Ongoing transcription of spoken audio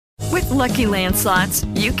Lucky Land Slots,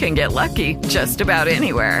 you can get lucky just about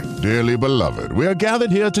anywhere. Dearly beloved, we are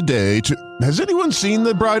gathered here today to... Has anyone seen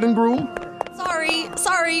the bride and groom?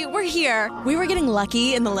 Sorry, we're here. We were getting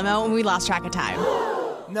lucky in the limo and we lost track of time.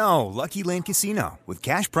 No, Lucky Land Casino, with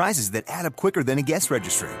cash prizes that add up quicker than a guest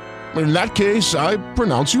registry. In that case, I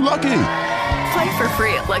pronounce you lucky. Play for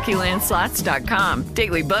free at LuckyLandSlots.com.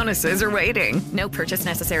 Daily bonuses are waiting. No purchase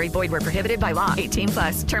necessary. Void where prohibited by law.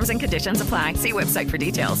 18+. Terms and conditions apply. See website for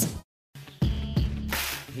details.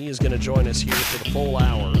 He is going to join us here for the full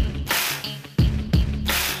hour.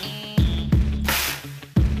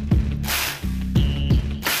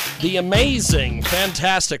 The amazing,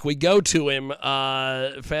 fantastic, we go to him,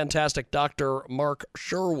 fantastic Dr. Mark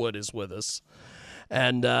Sherwood is with us.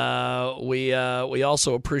 And we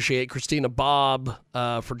also appreciate Christina Bobb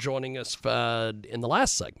for joining us in the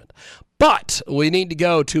last segment. But we need to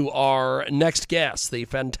go to our next guest, the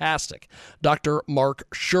fantastic Dr. Mark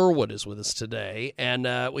Sherwood is with us today.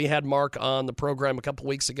 And we had Mark on the program a couple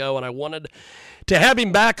weeks ago, and I wanted to have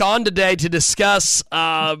him back on today to discuss,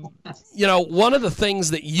 one of the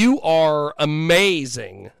things that you are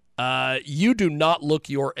amazing. You do not look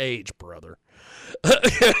your age, brother.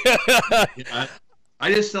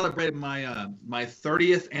 I just celebrated my my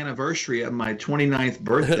 30th anniversary of my 29th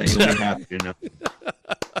birthday. You'll be happy to know.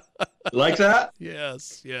 You like that?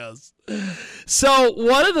 Yes. So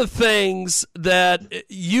one of the things that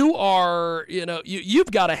you are, you've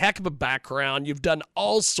got a heck of a background. You've done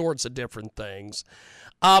all sorts of different things.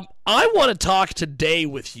 I want to talk today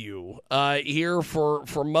with you here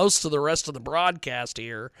for most of the rest of the broadcast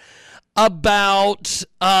here about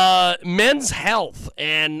men's health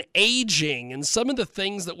and aging and some of the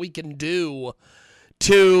things that we can do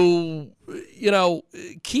to,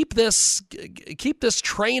 keep this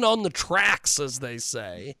train on the tracks, as they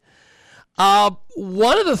say.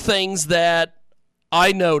 One of the things that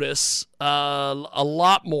I notice a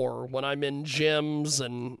lot more when I'm in gyms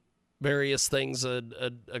and various things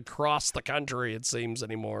across the country, it seems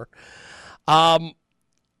anymore. It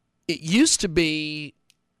used to be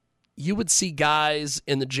you would see guys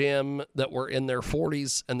in the gym that were in their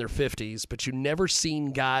 40s and their 50s, but you never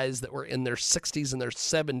seen guys that were in their 60s and their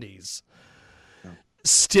 70s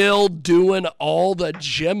still doing all the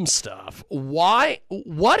gym stuff. Why?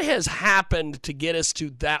 What has happened to get us to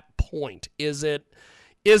that point? Is it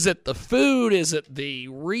the food? Is it the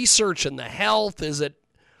research and the health? Is it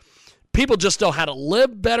people just know how to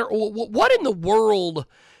live better? What in the world?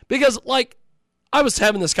 Because, I was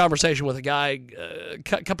having this conversation with a guy a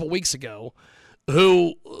couple weeks ago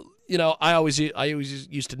who, I always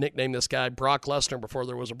used to nickname this guy Brock Lesnar before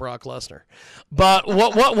there was a Brock Lesnar. But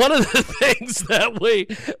one of the things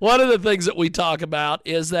that we talk about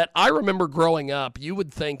is that I remember growing up, you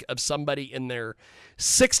would think of somebody in their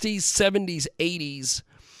 60s, 70s, 80s,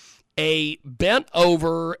 a bent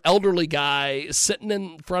over elderly guy sitting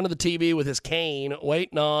in front of the TV with his cane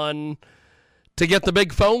waiting on to get the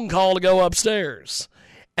big phone call to go upstairs.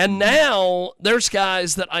 And now there's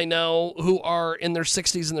guys that I know who are in their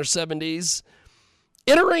 60s and their 70s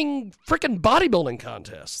entering freaking bodybuilding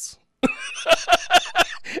contests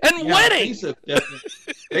and winning.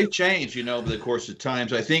 They change, over the course of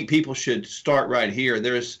times. I think people should start right here.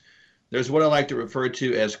 There's what I like to refer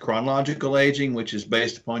to as chronological aging, which is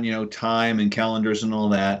based upon, time and calendars and all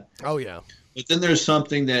that. Oh, yeah. But then there's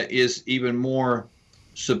something that is even more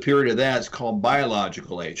superior to that. It's called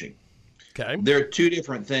biological aging. Okay. They're two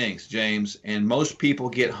different things, James, and most people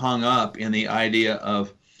get hung up in the idea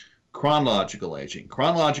of chronological aging.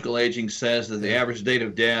 Chronological aging says that the average date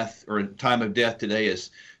of death or time of death today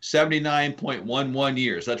is 79.11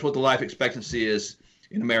 years. That's what the life expectancy is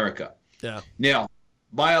in America. Yeah. Now,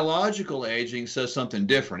 biological aging says something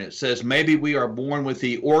different. It says maybe we are born with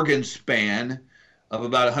the organ span of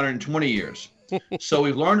about 120 years. So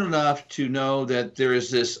we've learned enough to know that there is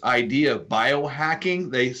this idea of biohacking.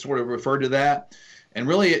 They sort of refer to that. And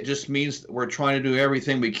really it just means that we're trying to do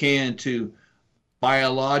everything we can to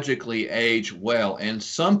biologically age well. And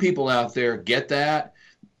some people out there get that,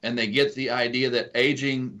 and they get the idea that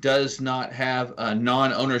aging does not have a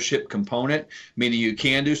non-ownership component, meaning you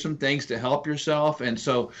can do some things to help yourself. And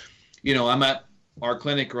so, I'm at our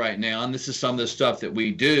clinic right now, and this is some of the stuff that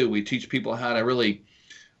we do. We teach people how to really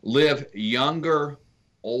live younger,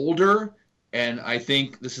 older, and I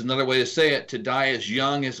think this is another way to say it, to die as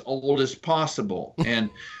young, as old as possible. And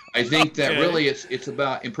I think that really it's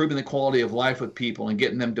about improving the quality of life with people and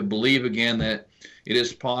getting them to believe again that it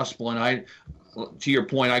is possible. And to your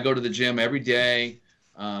point, I go to the gym every day,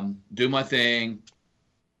 do my thing.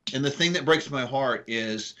 And the thing that breaks my heart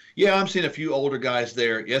is, I'm seeing a few older guys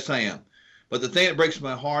there. Yes, I am. But the thing that breaks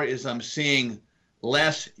my heart is I'm seeing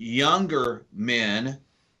less younger men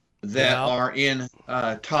that are in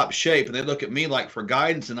top shape, and they look at me like for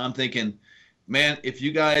guidance, and I'm thinking, man,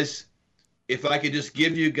 if I could just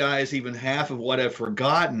give you guys even half of what I've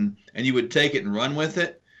forgotten and you would take it and run with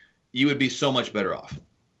it, you would be so much better off.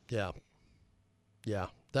 Yeah. Yeah.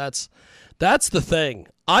 That's the thing.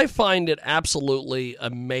 I find it absolutely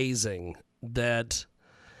amazing that,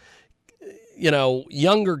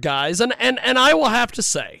 younger guys, and I will have to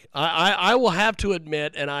say, I will have to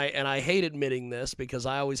admit, and I hate admitting this because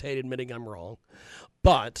I always hate admitting I'm wrong,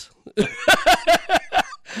 but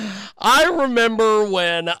I remember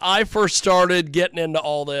when I first started getting into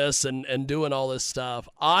all this and doing all this stuff,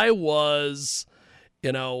 I was,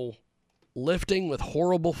 lifting with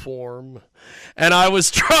horrible form, and I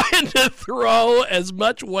was trying to throw as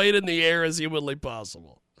much weight in the air as humanly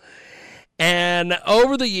possible. And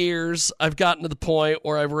over the years, I've gotten to the point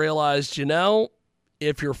where I've realized,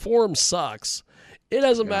 if your form sucks, it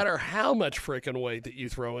doesn't matter how much freaking weight that you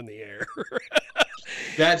throw in the air.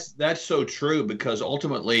 That's so true, because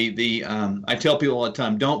ultimately I tell people all the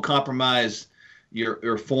time, don't compromise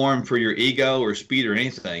your form for your ego or speed or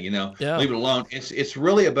anything, leave it alone. It's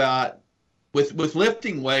really about, with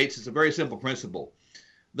lifting weights, it's a very simple principle.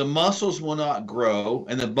 The muscles will not grow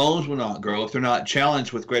and the bones will not grow if they're not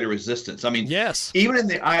challenged with greater resistance. I mean, yes, even in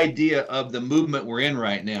the idea of the movement we're in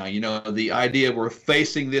right now, the idea we're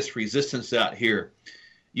facing this resistance out here,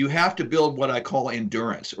 you have to build what I call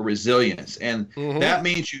endurance or resilience. And that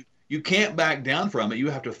means you can't back down from it. You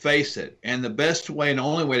have to face it. And the best way and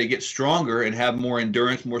only way to get stronger and have more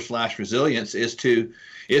endurance, more resilience is to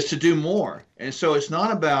do more. And so it's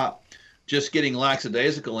not about just getting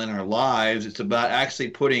lackadaisical in our lives. It's about actually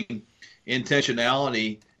putting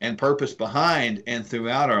intentionality and purpose behind and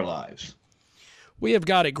throughout our lives. We have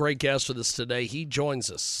got a great guest with us today. He joins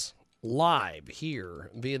us live here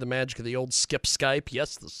via the magic of the old skip Skype.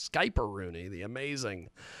 Yes, the Skype-a-rooney, the amazing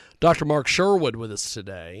Dr. Mark Sherwood with us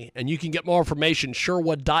today. And you can get more information,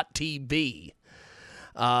 sherwood.tv.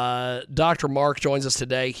 Dr. Mark joins us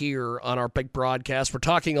today here on our big broadcast. We're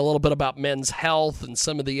talking a little bit about men's health and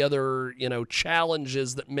some of the other,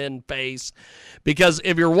 challenges that men face. Because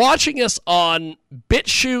if you're watching us on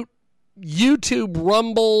BitChute, YouTube,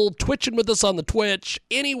 Rumble, twitching with us on the Twitch,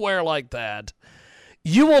 anywhere like that,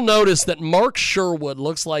 you will notice that Mark Sherwood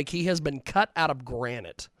looks like he has been cut out of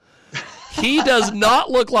granite. He does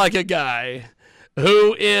not look like a guy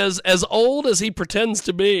who is as old as he pretends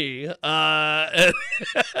to be on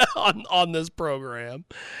this program.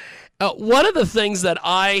 One of the things that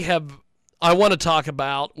I want to talk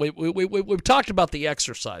about, we've talked about the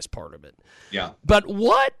exercise part of it. Yeah. But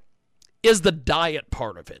what is the diet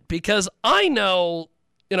part of it? Because I know,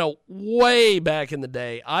 way back in the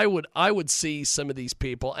day, I would see some of these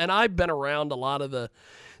people, and I've been around a lot of the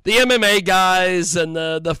MMA guys and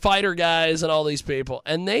the fighter guys and all these people,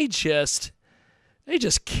 and they just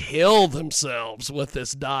kill themselves with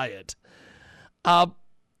this diet.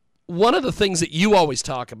 One of the things that you always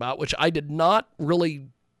talk about, which I did not really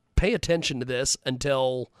pay attention to this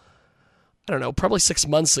until, I don't know, probably 6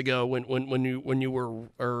 months ago when you were,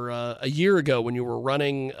 or a year ago when you were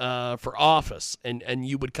running for office, and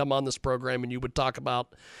you would come on this program and you would talk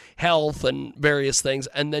about health and various things,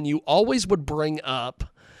 and then you always would bring up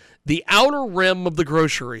the outer rim of the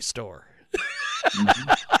grocery store.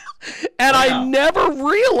 And I never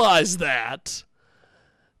realized that.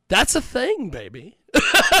 That's a thing, baby.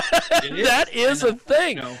 That is a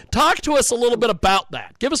thing. Talk to us a little bit about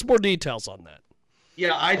that. Give us more details on that.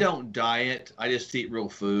 Yeah, I don't diet. I just eat real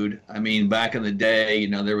food. I mean, back in the day,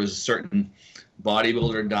 there was a certain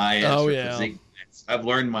bodybuilder diet. Oh, yeah. I've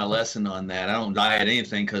learned my lesson on that. I don't diet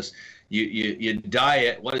anything because you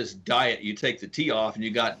diet. What is diet? You take the T off and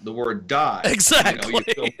you got the word die. Exactly. You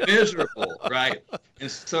feel miserable, right?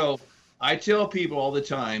 And so I tell people all the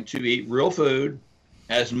time to eat real food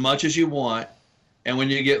as much as you want. And when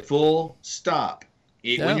you get full, stop.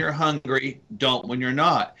 Eat when you're hungry. Don't when you're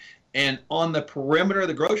not. And on the perimeter of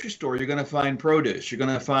the grocery store, you're going to find produce. You're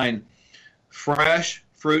going to find fresh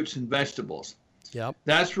fruits and vegetables. Yep.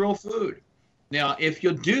 That's real food. Now, if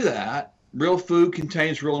you'll do that, real food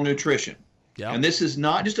contains real nutrition. Yep. And this is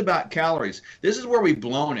not just about calories. This is where we've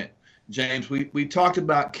blown it, James. We talked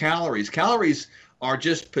about calories. Calories are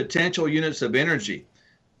just potential units of energy.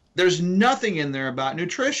 There's nothing in there about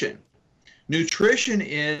nutrition. Nutrition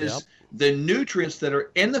is the nutrients that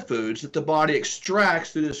are in the foods that the body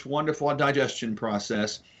extracts through this wonderful digestion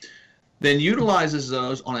process, then utilizes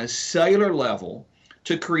those on a cellular level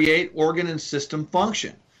to create organ and system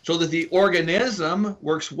function so that the organism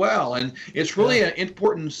works well. And it's really an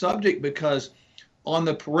important subject because on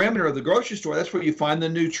the perimeter of the grocery store, that's where you find the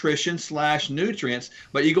nutrition/nutrients.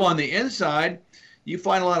 But you go on the inside, you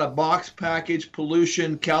find a lot of box package,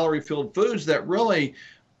 pollution, calorie-filled foods that really,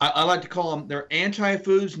 I like to call them, they're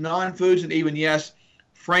anti-foods, non-foods, and even, yes,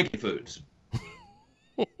 frankenfoods.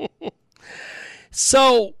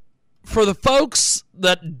 So, for the folks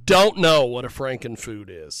that don't know what a frankenfood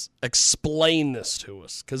is, explain this to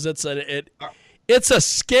us, because it's a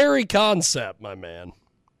scary concept, my man.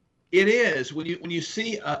 It is. When you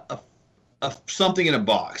see something in a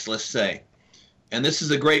box, let's say, and this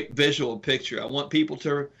is a great visual picture. I want people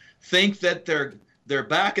to think that they're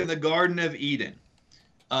back in the Garden of Eden.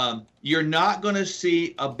 You're not going to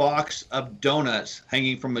see a box of donuts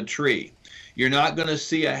hanging from a tree. You're not going to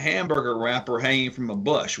see a hamburger wrapper hanging from a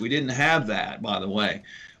bush. We didn't have that, by the way.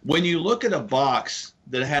 When you look at a box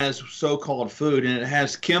that has so-called food and it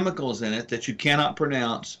has chemicals in it that you cannot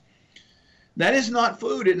pronounce, that is not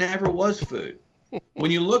food. It never was food.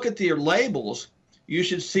 When you look at the labels, you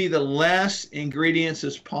should see the less ingredients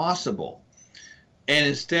as possible. And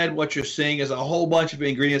instead, what you're seeing is a whole bunch of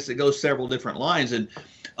ingredients that go several different lines. And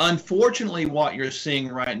unfortunately, what you're seeing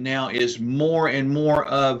right now is more and more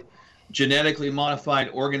of genetically modified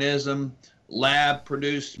organism,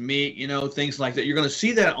 lab-produced meat, things like that. You're going to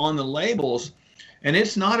see that on the labels, and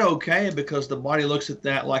it's not okay because the body looks at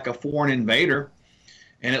that like a foreign invader,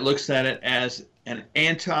 and it looks at it as an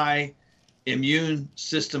anti-immune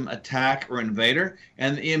system attack or invader,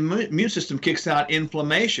 and the immune system kicks out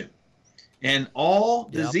inflammation. And all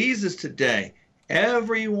diseases today,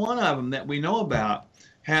 every one of them that we know about,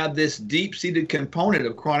 have this deep-seated component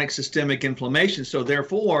of chronic systemic inflammation. So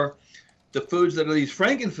therefore, the foods that are these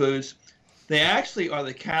frankenfoods, they actually are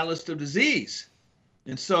the catalyst of disease.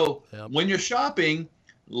 And so when you're shopping,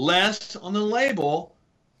 less on the label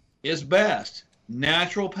is best.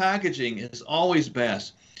 Natural packaging is always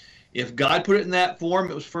best. If God put it in that form,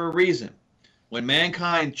 it was for a reason. When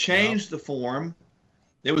mankind changed the form,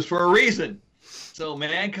 it was for a reason. So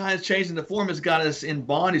mankind's changing the form has got us in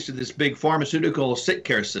bondage to this big pharmaceutical sick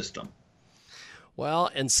care system.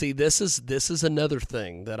 Well, and see, this is another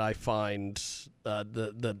thing that I find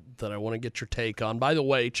that I want to get your take on. By the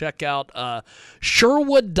way, check out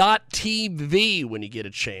Sherwood.tv when you get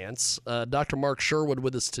a chance. Dr. Mark Sherwood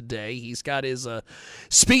with us today. He's got his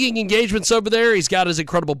speaking engagements over there. He's got his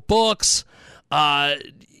incredible books.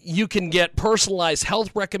 You can get personalized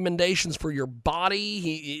health recommendations for your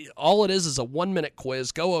body. All it is a 1-minute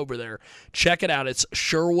quiz. Go over there. Check it out. It's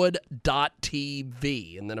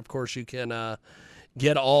Sherwood.tv. And then, of course, you can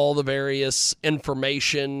get all the various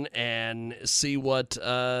information and see what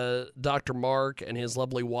Dr. Mark and his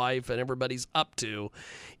lovely wife and everybody's up to.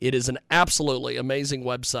 It is an absolutely amazing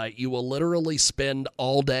website. You will literally spend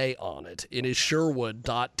all day on it. It is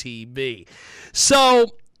Sherwood.tv.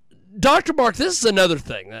 So, Dr. Mark, this is another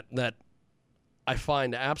thing that I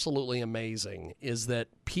find absolutely amazing is that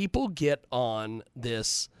people get on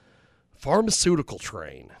this pharmaceutical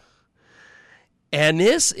train. And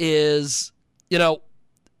this is,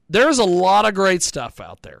 there's a lot of great stuff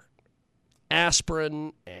out there.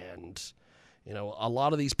 Aspirin and, a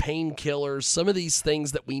lot of these painkillers, some of these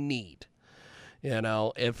things that we need.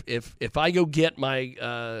 If I go get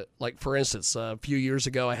my, like for instance, a few years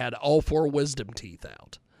ago, I had all 4 wisdom teeth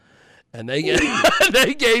out. And they gave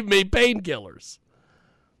me painkillers.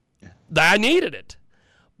 I needed it.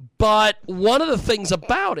 But one of the things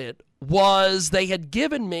about it was they had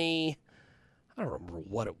given me, I don't remember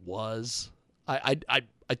what it was. I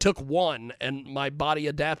took one and my body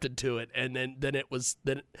adapted to it, and then it was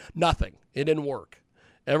nothing. It didn't work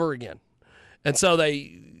ever again. And so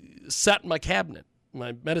they sat in my cabinet,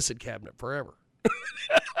 my medicine cabinet, forever.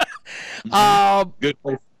 Good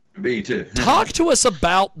place. Me too. Talk to us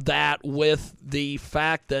about that with the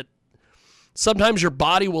fact that sometimes your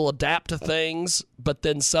body will adapt to things, but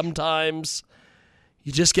then sometimes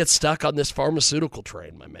you just get stuck on this pharmaceutical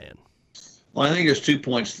train, my man. Well, I think there's 2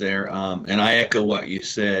 points there, and I echo what you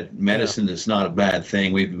said. Medicine is not a bad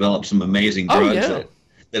thing. We've developed some amazing drugs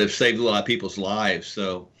that have saved a lot of people's lives.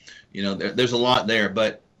 So, there's a lot there.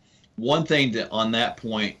 But one thing on that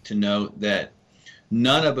point to note that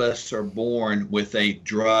none of us are born with a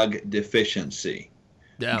drug deficiency.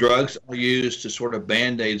 Yeah. Drugs are used to sort of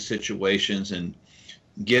band-aid situations and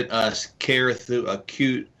get us care through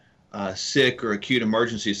acute sick or acute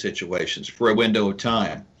emergency situations for a window of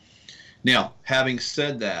time. Now, having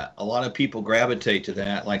said that, a lot of people gravitate to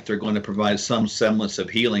that like they're going to provide some semblance of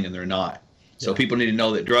healing, and they're not. So people need to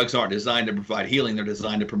know that drugs aren't designed to provide healing. They're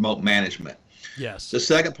designed to promote management. Yes. The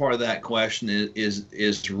second part of that question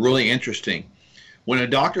is really interesting. When a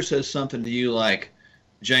doctor says something to you like,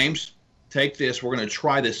 James, take this, we're going to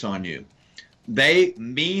try this on you, they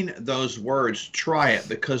mean those words, try it,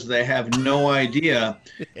 because they have no idea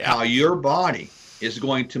how your body is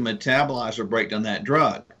going to metabolize or break down that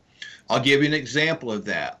drug. I'll give you an example of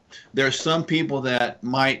that. There's some people that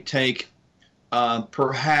might take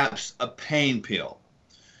perhaps a pain pill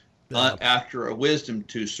after a wisdom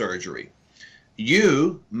tooth surgery.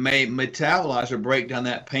 You may metabolize or break down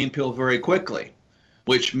that pain pill very quickly,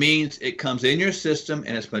 which means it comes in your system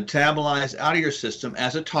and it's metabolized out of your system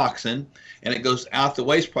as a toxin, and it goes out the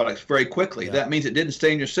waste products very quickly. That means it didn't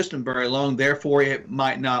stay in your system very long, therefore it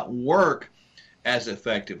might not work as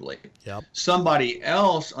effectively. Somebody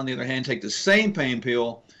else, on the other hand, take the same pain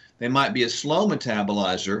pill. They might be a slow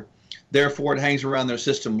metabolizer, therefore it hangs around their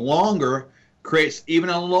system longer, creates even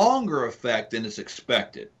a longer effect than is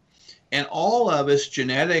expected. And all of us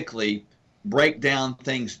genetically break down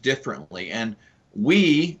things differently. And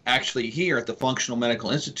we actually here at the Functional Medical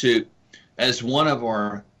Institute, as one of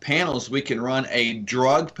our panels, we can run a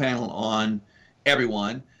drug panel on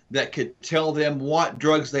everyone that could tell them what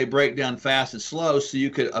drugs they break down fast and slow, so you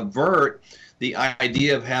could avert the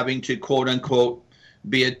idea of having to, quote unquote,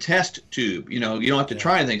 be a test tube. You don't have to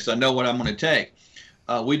try anything, so I know what I'm going to take.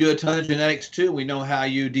 We do a ton of genetics too. We know how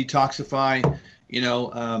you detoxify,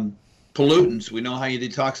 pollutants. We know how you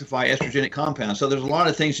detoxify estrogenic compounds. So there's a lot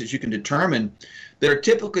of things that you can determine that are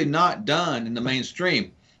typically not done in the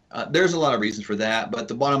mainstream. There's a lot of reasons for that, but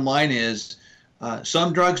the bottom line is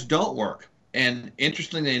some drugs don't work. And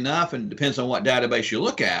interestingly enough, and it depends on what database you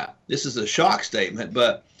look at, this is a shock statement,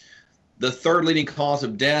 but the third leading cause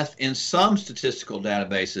of death in some statistical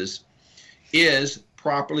databases is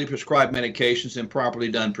properly prescribed medications and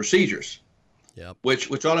properly done procedures.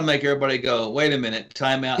 Which ought to make everybody go, wait a minute,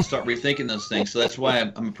 time out, start rethinking those things. So that's why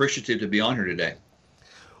I'm appreciative to be on here today.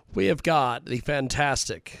 We have got the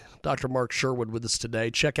fantastic Dr. Mark Sherwood with us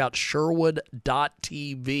today. Check out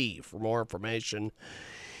Sherwood.tv for more information.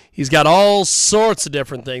 He's got all sorts of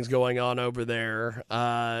different things going on over there.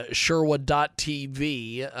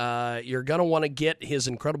 Sherwood.tv. You're going to want to get his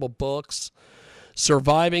incredible books,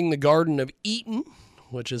 Surviving the Garden of Eden,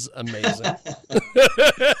 which is amazing.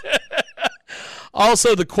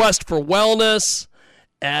 Also, The Quest for Wellness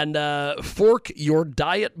and Fork Your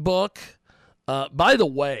Diet book. By the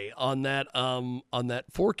way, on that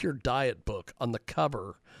Fork Your Diet book, on the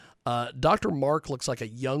cover, Dr. Mark looks like a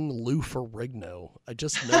young Lou Ferrigno. I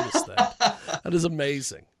just noticed that. That is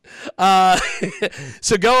amazing.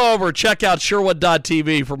 So go over, check out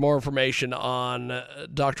Sherwood.tv for more information on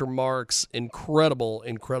Dr. Mark's incredible,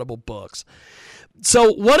 incredible books.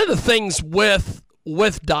 So one of the things with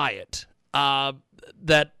diet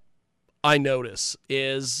that I notice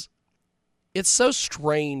is it's so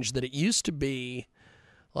strange that it used to be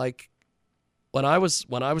like when I was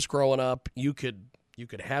growing up, you could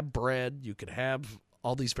have bread, you could have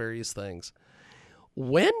all these various things.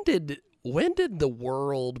 When did the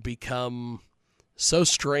world become so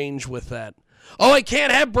strange with that? Oh, I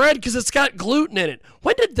can't have bread because it's got gluten in it.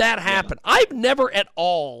 When did that happen? I've never at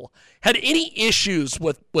all had any issues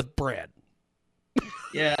with bread.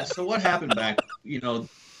 Yeah. So what happened back?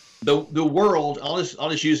 The world. I'll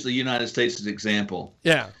just use the United States as an example.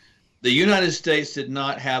 Yeah. The United States did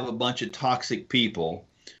not have a bunch of toxic people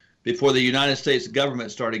before the United States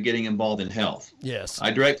government started getting involved in health. Yes.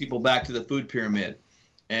 I direct people back to the food pyramid.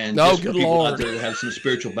 And oh, just for good people Lord. out there that have some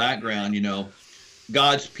spiritual background,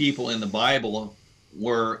 God's people in the Bible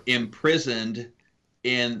were imprisoned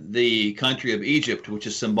in the country of Egypt, which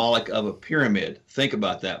is symbolic of a pyramid. Think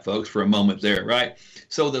about that, folks, for a moment there, right?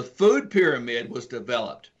 So the food pyramid was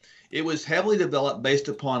developed. It was heavily developed based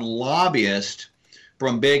upon lobbyists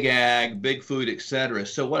from big ag, big food, etc.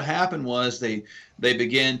 So what happened was they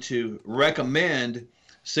began to recommend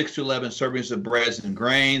 6 to 11 servings of breads and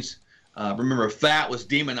grains. Remember, fat was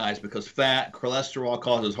demonized because fat, cholesterol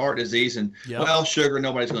causes heart disease, and well, sugar,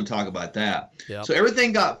 nobody's going to talk about that. Yep. So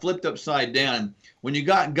everything got flipped upside down. When you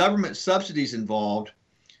got government subsidies involved,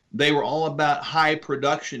 they were all about high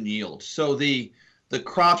production yields. So the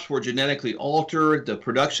crops were genetically altered, the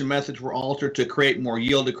production methods were altered to create more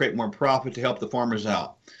yield, to create more profit, to help the farmers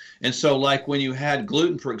out. And so like when you had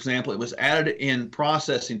gluten, for example, it was added in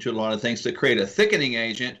processing to a lot of things to create a thickening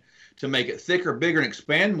agent to make it thicker, bigger, and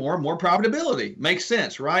expand more profitability. Makes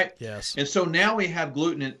sense, right? Yes. And so now we have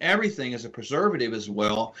gluten in everything as a preservative as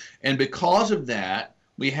well. And because of that,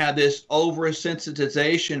 we have this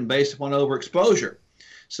oversensitization based upon overexposure.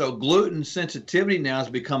 So gluten sensitivity now has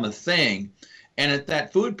become a thing. And at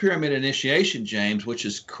that food pyramid initiation, James, which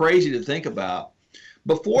is crazy to think about,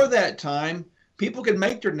 before that time, people could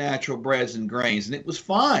make their natural breads and grains, and it was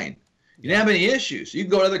fine. You didn't have any issues. You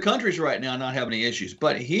can go to other countries right now and not have any issues.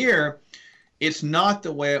 But here, it's not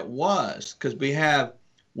the way it was, because we have,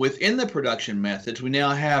 within the production methods, we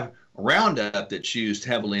now have Roundup that's used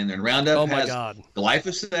heavily in there. And Roundup has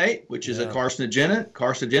glyphosate, which is a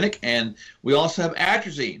carcinogenic, and we also have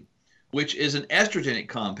atrazine, which is an estrogenic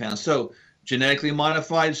compound. So genetically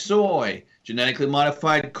modified soy, genetically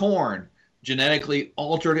modified corn, genetically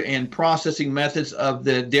altered and processing methods of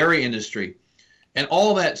the dairy industry. And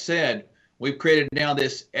all that said, we've created now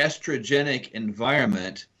this estrogenic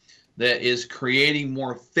environment that is creating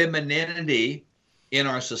more femininity in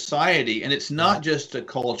our society. And it's not just a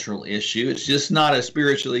cultural issue. It's just not a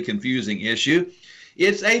spiritually confusing issue.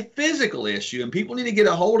 It's a physical issue, and people need to get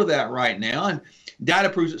a hold of that right now. And data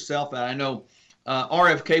proves itself out. I know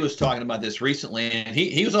RFK was talking about this recently, and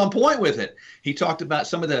he was on point with it. He talked about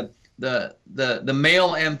some of the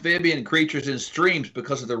male amphibian creatures in streams,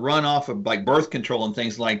 because of the runoff of like birth control and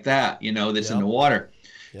things like that, that's in the water,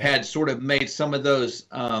 had sort of made some of those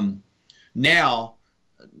now,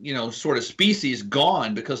 sort of species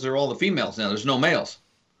gone, because they're all the females now. There's no males.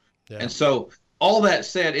 Yeah. And so all that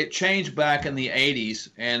said, it changed back in the 80s.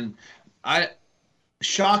 And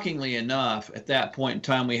shockingly enough, at that point in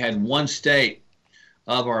time, we had one state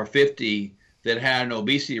of our 50 that had an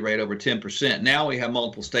obesity rate over 10%. Now we have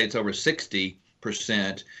multiple states over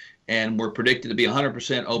 60%, and we're predicted to be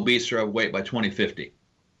 100% obese or overweight by 2050.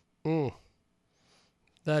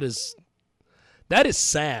 That is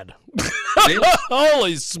sad.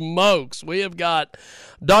 Holy smokes. We have got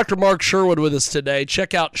Dr. Mark Sherwood with us today.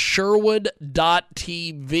 Check out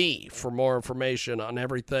Sherwood.tv for more information on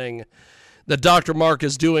everything that Dr. Mark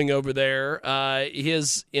is doing over there.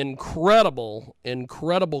 His incredible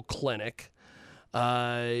clinic.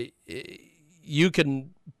 You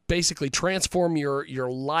can basically transform your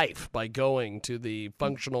life by going to the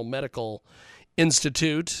Functional Medical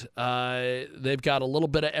Institute. They've got a little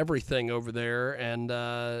bit of everything over there, and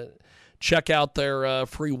check out their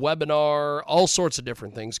free webinar, all sorts of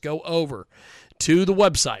different things. Go over to the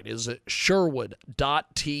website, is at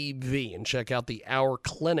Sherwood.tv, and check out the Our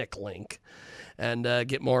Clinic link and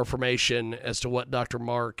get more information as to what Dr.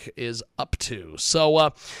 Mark is up to.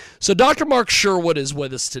 So Dr. Mark Sherwood is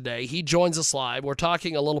with us today. He joins us live. We're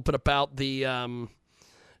talking a little bit about the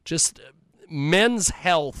just men's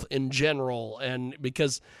health in general, and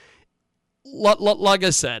because, like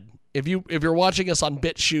I said, if you're watching us on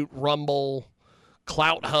BitChute, Rumble,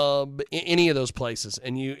 Clout Hub, any of those places,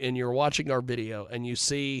 and you're watching our video and you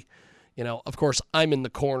see, of course, I'm in the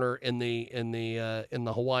corner in the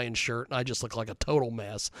Hawaiian shirt, and I just look like a total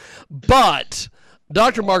mess. But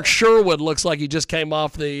Dr. Mark Sherwood looks like he just came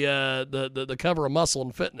off the cover of Muscle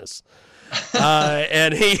and Fitness,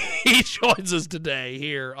 and he joins us today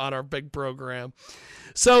here on our big program.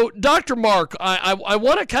 So, Dr. Mark, I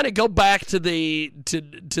want to kind of go back to the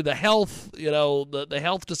health, the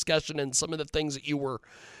health discussion and some of the things that you were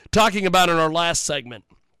talking about in our last segment.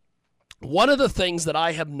 One of the things that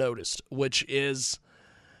I have noticed, which is,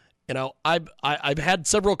 I've had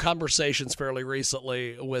several conversations fairly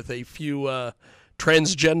recently with a few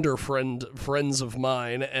transgender friends of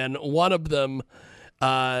mine, and one of them,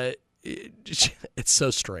 it's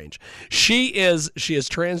so strange. She is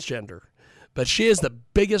transgender, but she is the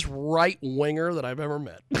biggest right-winger that I've ever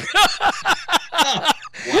met.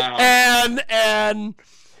 Wow. And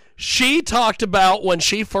she talked about when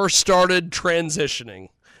she first started transitioning,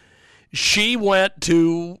 she went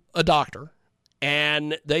to a doctor,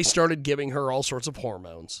 and they started giving her all sorts of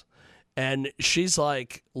hormones. And she's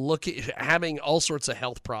like having all sorts of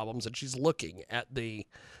health problems, and she's looking at the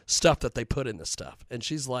stuff that they put in the stuff. And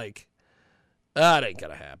she's like, that ain't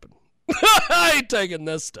going to happen. I ain't taking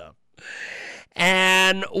this stuff.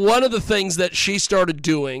 And one of the things that she started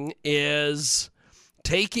doing is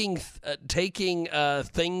taking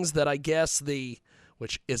things that I guess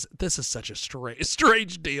this is such a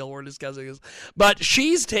strange deal we're discussing this, but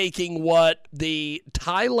she's taking what the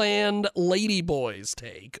Thailand ladyboys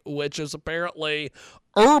take, which is apparently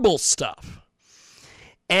herbal stuff.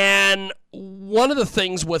 And one of the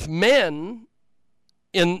things with men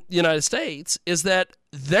in the United States is that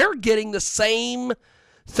they're getting the same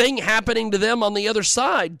thing happening to them on the other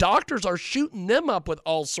side. Doctors are shooting them up with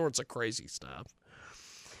all sorts of crazy stuff.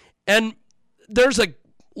 And there's a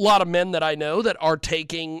lot of men that I know that are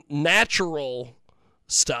taking natural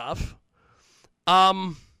stuff.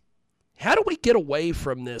 How do we get away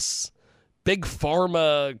from this big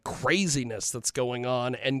pharma craziness that's going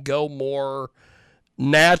on and go more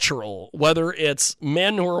natural, whether it's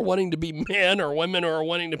men who are wanting to be men or women who are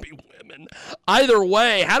wanting to be women? Either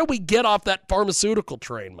way, how do we get off that pharmaceutical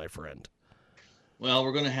train, my friend? Well,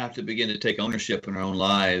 we're going to have to begin to take ownership in our own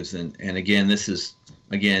lives. And again, this is,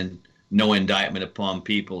 no indictment upon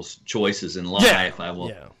people's choices in life. I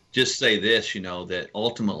will just say this, that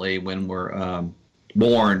ultimately when we're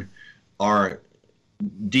born, our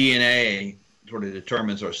DNA sort of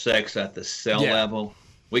determines our sex at the cell level.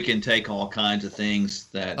 We can take all kinds of things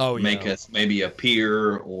that make us maybe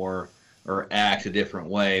appear or act a different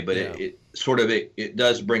way, but it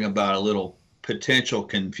does bring about a little potential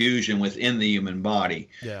confusion within the human body.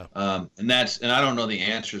 And I don't know the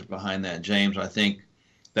answers behind that, James. I think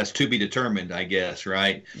that's to be determined, I guess,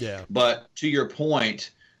 right? But to your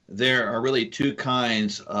point, there are really two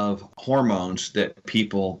kinds of hormones that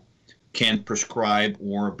people can prescribe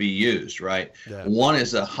or be used, right? One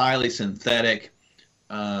is a highly synthetic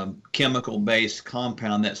chemical-based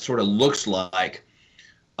compound that sort of looks like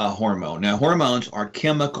a hormone. Now, hormones are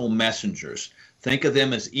chemical messengers. Think of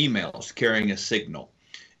them as emails carrying a signal.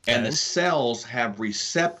 And the cells have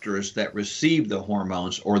receptors that receive the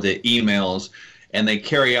hormones or the emails, and they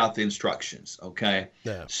carry out the instructions, okay?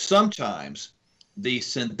 Sometimes the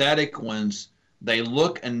synthetic ones, they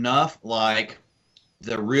look enough like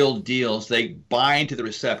the real deals. They bind to the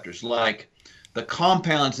receptors, like the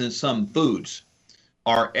compounds in some foods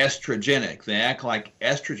are estrogenic. They act like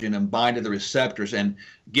estrogen and bind to the receptors and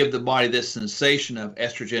give the body this sensation of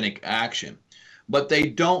estrogenic action. But they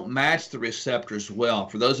don't match the receptors well.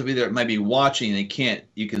 For those of you that may be watching and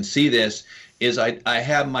you can see this, is I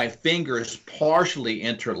have my fingers partially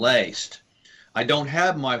interlaced. I don't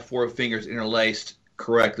have my four fingers interlaced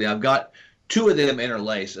correctly. I've got two of them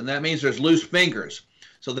interlaced, and that means there's loose fingers.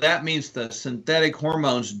 So that means the synthetic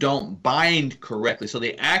hormones don't bind correctly. So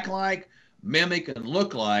they act like, mimic, and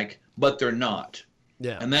look like, but they're not.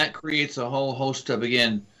 And that creates a whole host of,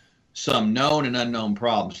 again, some known and unknown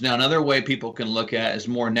problems. Now, another way people can look at is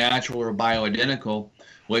more natural or bioidentical,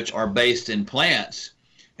 which are based in plants.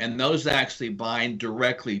 And those actually bind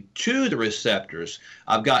directly to the receptors.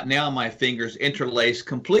 I've got now my fingers interlaced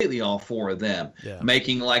completely, all four of them,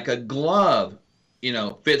 making like a glove,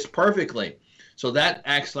 fits perfectly. So that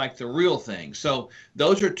acts like the real thing. So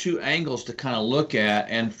those are two angles to kind of look at.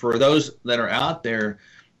 And for those that are out there,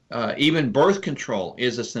 even birth control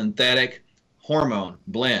is a synthetic hormone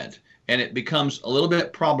blend. And it becomes a little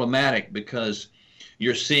bit problematic because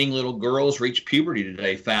you're seeing little girls reach puberty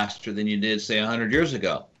today faster than you did, say, 100 years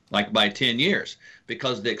ago, like by 10 years,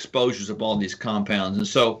 because of the exposures of all these compounds. And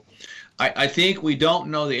so I think we don't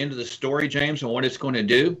know the end of the story, James, and what it's going to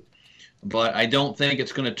do. But I don't think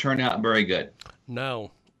it's going to turn out very good.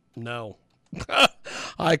 No.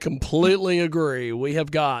 I completely agree. We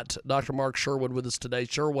have got Dr. Mark Sherwood with us today,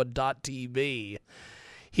 Sherwood.tv.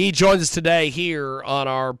 He joins us today here on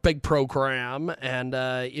our big program, and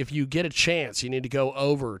if you get a chance, you need to go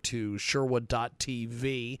over to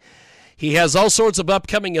Sherwood.tv. He has all sorts of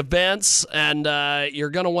upcoming events, and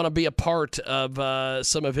you're going to want to be a part of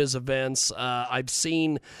some of his events. I've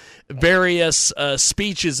seen various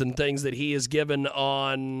speeches and things that he has given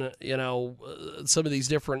on, some of these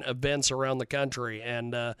different events around the country.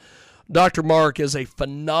 And Dr. Mark is a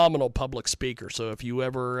phenomenal public speaker, so if you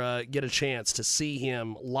ever get a chance to see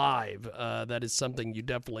him live, that is something you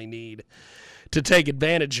definitely need to take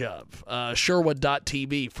advantage of.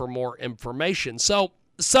 Sherwood.tv for more information. So,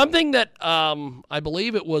 something that I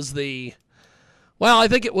believe it was I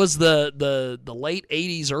think it was the late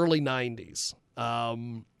 80s, early 90s.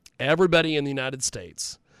 Everybody in the United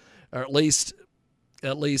States, or at least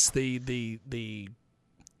the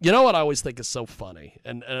you know what I always think is so funny,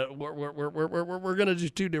 and we're going to do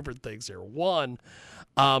two different things here. One,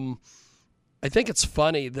 I think it's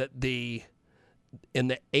funny that in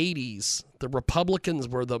the 80s the Republicans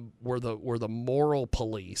were the moral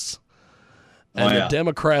police. And the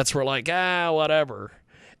Democrats were like, whatever.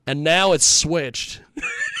 And now it's switched.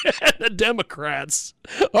 And the Democrats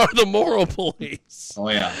are the moral police.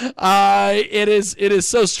 It is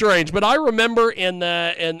so strange. But I remember in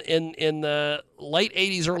the late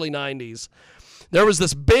 80s, early 90s, there was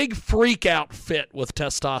this big freak out fit with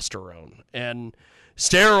testosterone and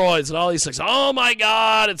steroids and all these things. Oh my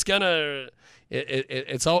God, it's gonna.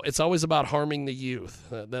 It's always about harming the youth.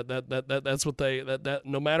 That's what that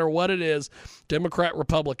no matter what it is, Democrat,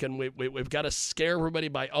 Republican, we've got to scare everybody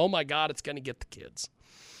by, oh my God, it's going to get the kids.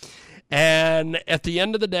 And at the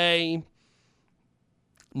end of the day,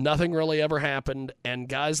 nothing really ever happened. And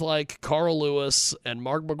guys like Carl Lewis and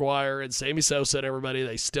Mark McGuire and Sammy Sosa and everybody,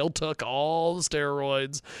 they still took all the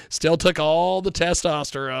steroids, still took all the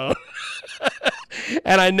testosterone.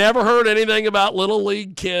 And I never heard anything about little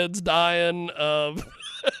league kids dying of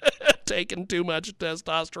taking too much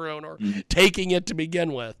testosterone or taking it to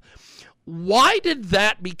begin with. Why did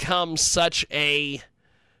that become such a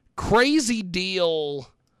crazy deal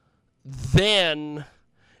then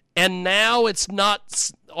And now it's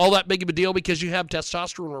not all that big of a deal because you have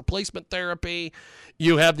testosterone replacement therapy,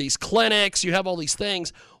 you have these clinics, you have all these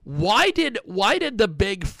things. Why did the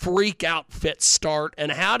big freak outfit start,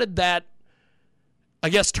 and how did that, I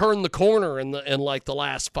guess, turn the corner in like the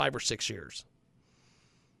last 5 or 6 years?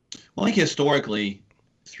 Well, I think historically,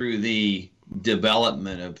 through the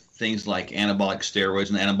development of things like anabolic steroids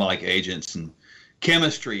and anabolic agents and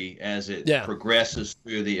chemistry as it progresses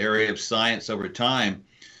through the area of science over time,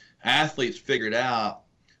 athletes figured out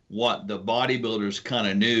what the bodybuilders kind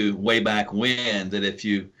of knew way back when, that if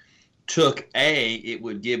you took A, it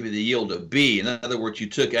would give you the yield of B. In other words, you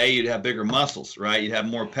took A, you'd have bigger muscles, right? You'd have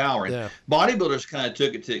more power. And bodybuilders kind of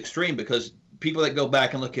took it to the extreme, because people that go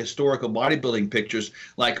back and look at historical bodybuilding pictures,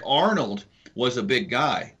 like Arnold was a big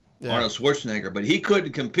guy, Arnold Schwarzenegger, but he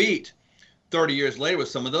couldn't compete 30 years later with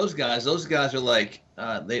some of those guys. Those guys are like,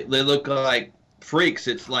 they look like freaks.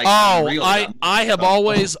 It's like unreal. I have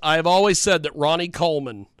always said that Ronnie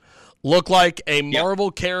Coleman looked like a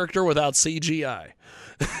Marvel character without CGI.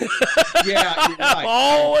 Yeah, you're right. I've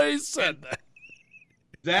always said that.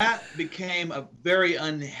 That became a very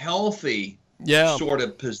unhealthy sort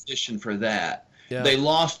of position for that. Yeah. They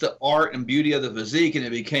lost the art and beauty of the physique, and it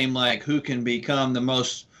became like who can become the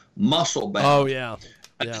most muscle bound. Oh, yeah.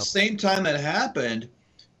 At the same time that happened,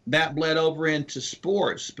 that bled over into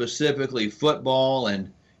sports, specifically football,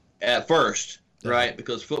 and at first, right,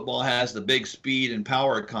 because football has the big speed and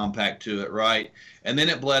power compact to it, right? And then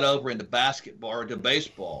it bled over into basketball or to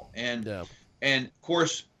baseball. And of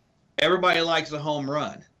course, everybody likes a home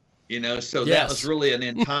run, so that was really an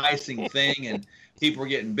enticing thing, and people were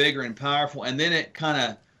getting bigger and powerful. And then it kind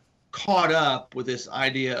of caught up with this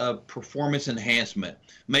idea of performance enhancement,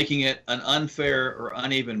 making it an unfair or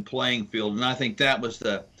uneven playing field. And I think that was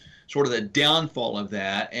the sort of the downfall of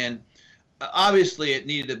that. And obviously it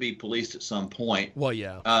needed to be policed at some point. Well,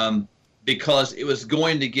 yeah. Because it was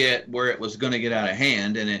going to get where it was going to get out of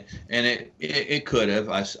hand, and it could have,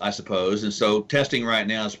 I suppose. And so testing right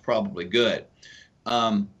now is probably good.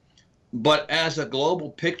 But as a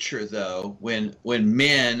global picture, though, when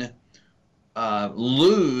men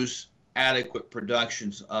lose adequate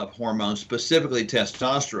productions of hormones, specifically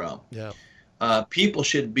testosterone, people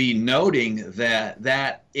should be noting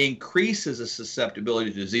that increases the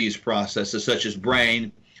susceptibility to disease processes such as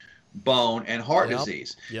brain, bone, and heart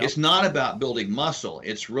disease. It's not about building muscle.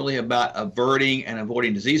 It's really about averting and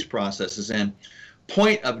avoiding disease processes. And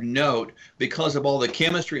point of note, because of all the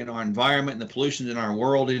chemistry in our environment and the pollution in our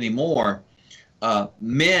world anymore,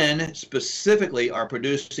 men specifically are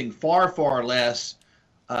producing far, far less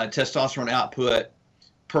testosterone output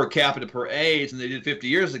per capita per age than they did 50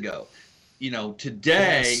 years ago.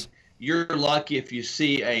 Today, you're lucky if you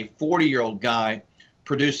see a 40-year-old guy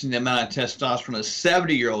producing the amount of testosterone a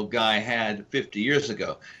 70-year-old guy had 50 years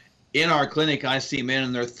ago. In our clinic, I see men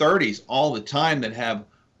in their 30s all the time that have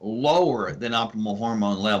lower than optimal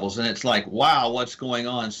hormone levels. And it's like, wow, what's going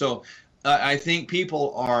on? So I think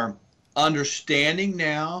people are understanding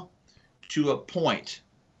now to a point,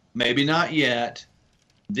 maybe not yet,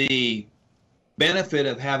 the benefit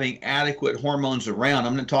of having adequate hormones around.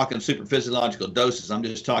 I'm not talking super physiological doses. I'm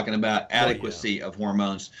just talking about adequacy of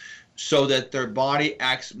hormones so that their body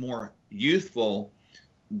acts more youthful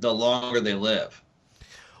the longer they live.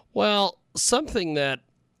 Well, something that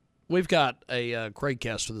we've got a great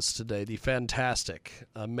guest with us today, the fantastic,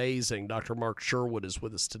 amazing Dr. Mark Sherwood is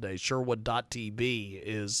with us today. Sherwood.tv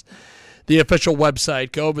is the official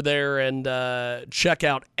website. Go over there and check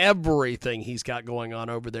out everything he's got going on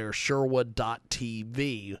over there,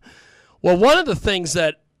 Sherwood.tv. Well, one of the things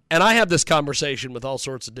that, and I have this conversation with all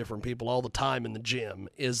sorts of different people all the time in the gym,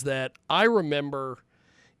 is that I remember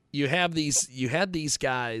you had these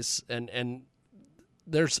guys, and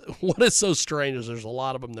there's what is so strange is there's a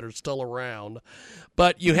lot of them that are still around,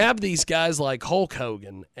 but you have these guys like Hulk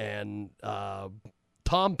Hogan and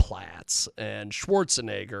Tom Platz and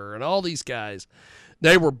Schwarzenegger and all these guys.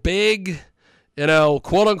 They were big,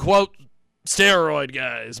 quote unquote steroid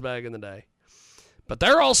guys back in the day, but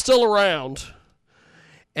they're all still around.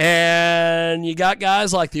 And you got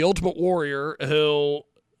guys like the Ultimate Warrior who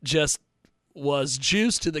just was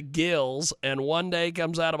juiced to the gills and one day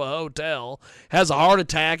comes out of a hotel, has a heart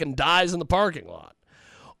attack, and dies in the parking lot.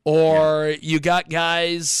 Or you got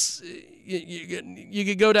guys, you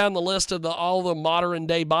could go down the list of all the modern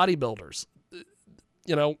day bodybuilders.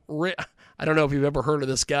 I don't know if you've ever heard of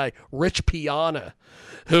this guy, Rich Piana,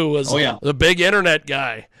 who was the big internet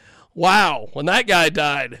guy. Wow, when that guy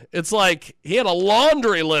died, it's like he had a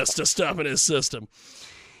laundry list of stuff in his system.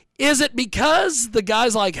 Is it because the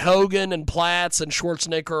guys like Hogan and Platz and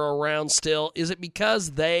Schwarzenegger are around still? Is it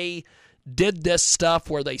because they did this stuff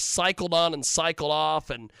where they cycled on and cycled off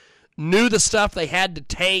and knew the stuff they had to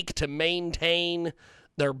take to maintain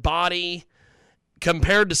their body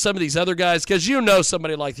compared to some of these other guys, because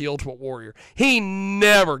somebody like the Ultimate Warrior, he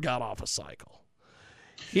never got off a cycle.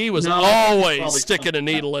 He was always sticking a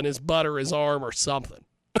needle in his butt or his arm or something.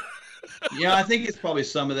 Yeah, I think it's probably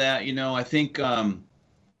some of that. I think,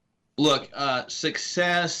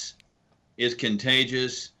 success is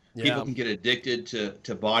contagious. Yeah. People can get addicted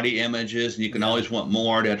to body images, and you can always want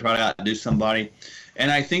more to try to outdo somebody.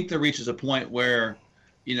 And I think there reaches a point where,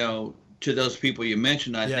 to those people you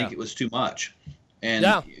mentioned, I think it was too much. And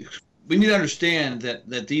we need to understand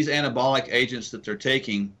that these anabolic agents that they're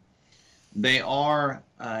taking, they are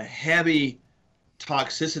heavy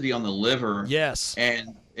toxicity on the liver. Yes.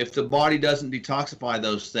 And if the body doesn't detoxify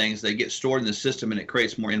those things, they get stored in the system, and it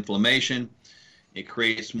creates more inflammation. It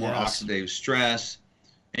creates more oxidative stress,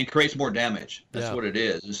 and creates more damage. That's what it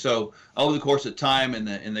is. And so over the course of time,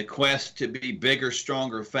 in the quest to be bigger,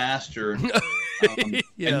 stronger, faster, and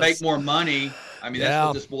make more money, that's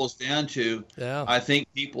what this boils down to. Yeah. I think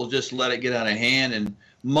people just let it get out of hand, and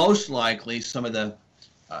most likely some of the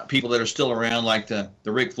people that are still around, like the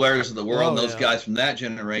Ric Flairs of the world, those guys from that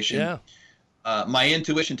generation, my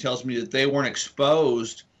intuition tells me that they weren't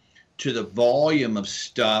exposed to the volume of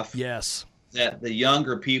stuff that the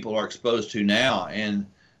younger people are exposed to now. And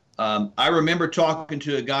I remember talking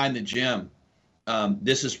to a guy in the gym.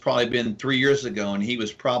 This has probably been 3 years ago, and he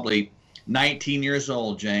was probably 19 years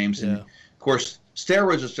old, James. And, of course,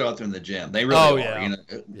 steroids are still out there in the gym. They really are.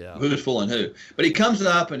 Who's fooling who? But he comes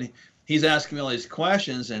up, and he's asking me all these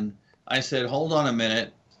questions, and I said, hold on a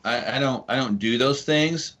minute. I don't do those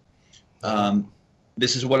things.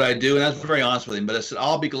 This is what I do. And I was very honest with him. But I said,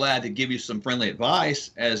 I'll be glad to give you some friendly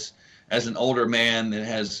advice as an older man that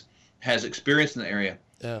has experience in the area.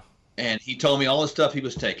 Yeah. And he told me all the stuff he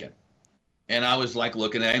was taking. And I was like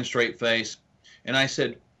looking at him straight face. And I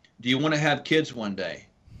said, do you want to have kids one day?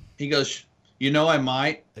 He goes, I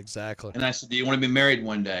might. Exactly. And I said, do you want to be married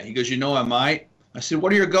one day? He goes, I might. I said,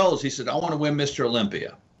 what are your goals? He said, I want to win Mr.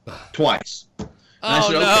 Olympia twice. And I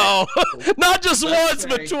said, no. Not just once,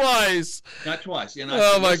 but twice. Not twice. And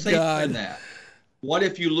I said, my God. That. What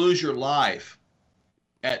if you lose your life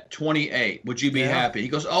at 28? Would you be happy? He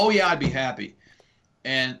goes, oh, yeah, I'd be happy.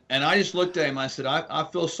 And I just looked at him. I said, I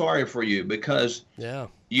feel sorry for you, because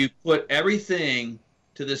you put everything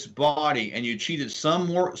to this body, and you cheated some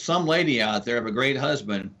lady out there of a great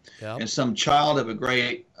husband and some child of a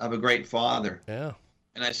great father. Yeah.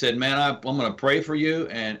 And I said, man, I'm going to pray for you,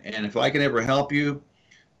 and if I can ever help you,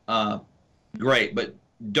 great. But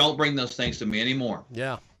don't bring those things to me anymore.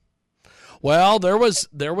 Yeah. Well, there was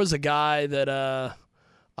a guy that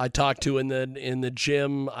I talked to in the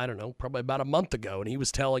gym, I don't know, probably about a month ago, and he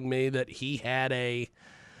was telling me that he had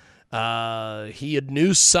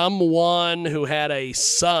knew someone who had a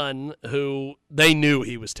son who they knew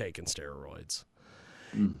he was taking steroids.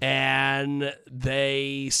 And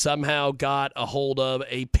they somehow got a hold of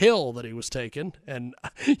a pill that he was taking, and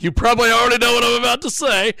you probably already know what I'm about to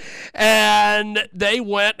say, and they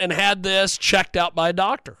went and had this checked out by a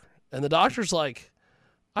doctor, and the doctor's like,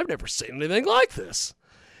 I've never seen anything like this.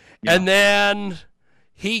 And then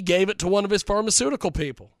he gave it to one of his pharmaceutical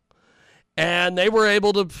people, and they were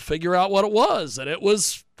able to figure out what it was, and it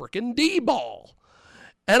was freaking D-ball.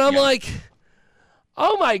 And I'm like,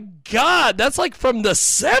 oh my God, that's like from the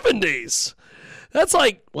 70s. That's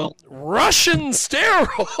like Russian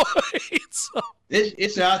steroids.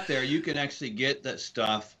 It's out there. You can actually get that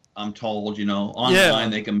stuff, I'm told,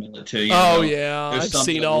 online. They can mail it to you. Oh, yeah. There's I've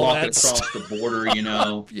seen all that across the border,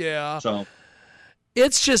 Yeah. So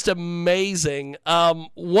it's just amazing.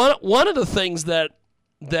 One of the things that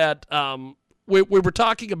we were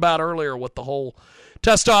talking about earlier with the whole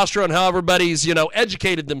testosterone, how everybody's,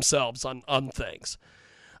 educated themselves on things.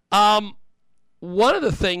 One of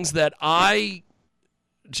the things that I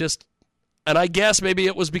just, and I guess maybe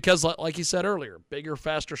it was because, like you said earlier, bigger,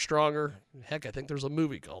 faster, stronger. Heck, I think there's a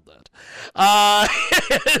movie called that.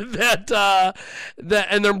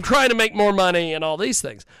 And they're trying to make more money and all these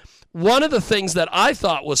things. One of the things that I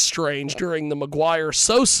thought was strange during the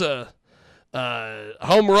McGuire-Sosa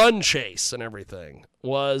home run chase and everything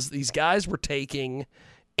was these guys were taking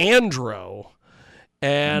andro,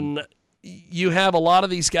 and you have a lot of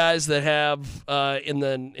these guys that have in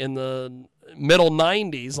the middle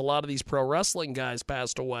 90s, a lot of these pro wrestling guys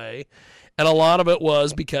passed away, and a lot of it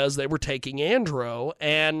was because they were taking andro.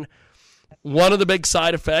 And one of the big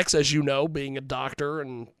side effects, as you know, being a doctor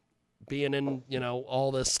and being in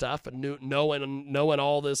all this stuff and knowing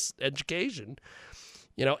all this education,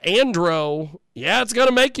 andro, it's going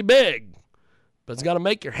to make you big, but it's going to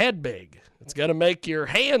make your head big. It's going to make your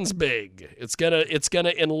hands big. It's going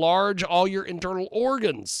to enlarge all your internal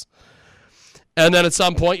organs. And then at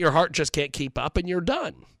some point your heart just can't keep up and you're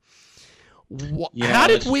done. How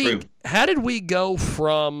did we go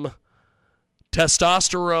from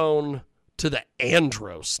testosterone to the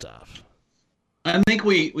andro stuff? I think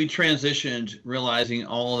we transitioned realizing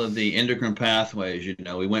all of the endocrine pathways.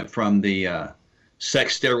 We went from the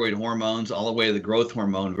sex steroid hormones all the way to the growth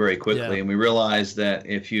hormone very quickly, and we realized that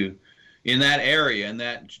if you in that area, in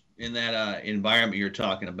that environment you're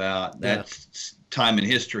talking about, that time in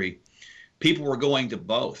history, people were going to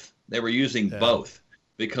both. They were using both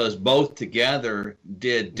because both together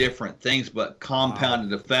did different things, but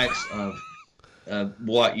compounded effects of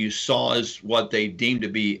what you saw as what they deemed to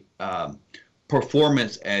be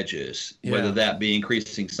performance edges, whether that be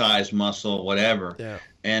increasing size, muscle, whatever. Yeah.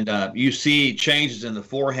 And you see changes in the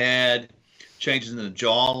forehead, changes in the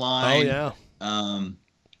jawline.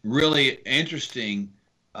 Really interesting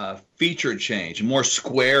feature change, more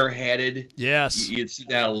square-headed. Yes. You'd see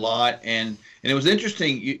that a lot. And it was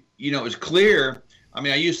interesting. It was clear. I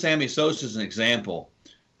mean, I use Sammy Sosa as an example.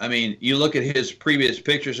 I mean, you look at his previous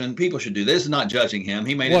pictures, and people should do this. This is not judging him.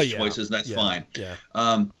 He made his choices, and that's fine. Yeah.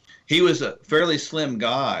 He was a fairly slim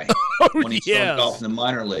guy when he started off in the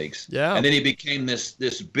minor leagues. Yeah. And then he became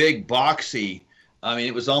this big boxy. I mean,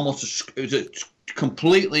 it was a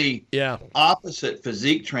completely opposite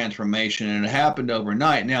physique transformation, and it happened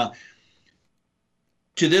overnight. Now,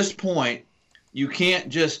 to this point, you can't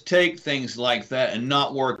just take things like that and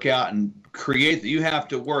not work out and create. You have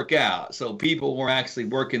to work out. So people were actually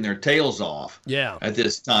working their tails off at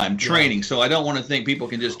this time, training. So I don't want to think people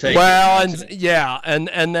can just take that's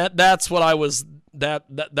what I was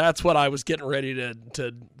that's what I was getting ready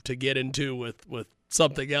to get into with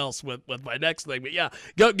something else with my next thing.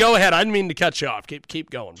 But go ahead. I didn't mean to cut you off. Keep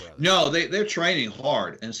going, brother. No, they're training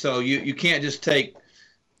hard, and so you can't just take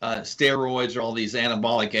steroids or all these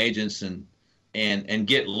anabolic agents and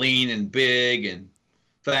get lean and big and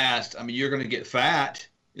fast. I mean, you're going to get fat.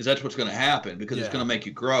 That's what's going to happen because it's going to make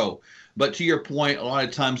you grow. But to your point, a lot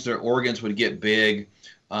of times their organs would get big.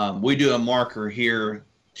 We do a marker here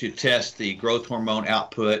to test the growth hormone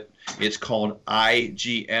output. It's called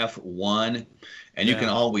IGF-1. And you can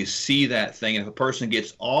always see that thing. If a person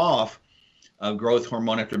gets off of growth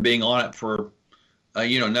hormone after being on it for a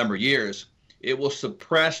number of years, it will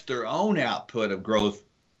suppress their own output of growth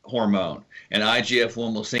hormone, and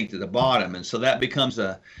IGF-1 will sink to the bottom. And so that becomes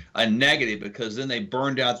a negative because then they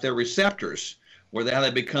burned out their receptors where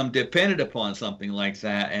they become dependent upon something like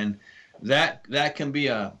that. And that can be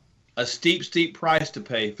a steep price to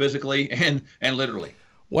pay physically and literally.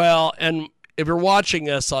 Well, and if you're watching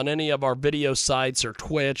us on any of our video sites or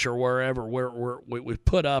Twitch or wherever, we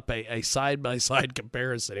put up a side-by-side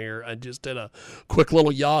comparison here. I just did a quick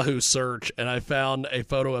little Yahoo search, and I found a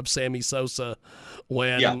photo of Sammy Sosa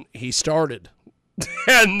when he started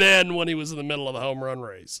and then when he was in the middle of the home run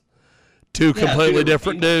race. Two completely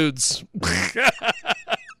different dudes. And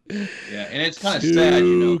it's kind of sad,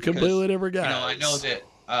 Two completely different guys. I know that,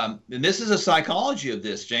 and this is a psychology of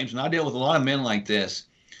this, James, and I deal with a lot of men like this.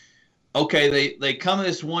 Okay, they come to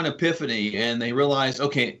this one epiphany and they realize,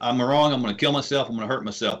 okay, I'm wrong. I'm going to kill myself. I'm going to hurt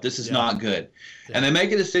myself. This is not good. Yeah. And they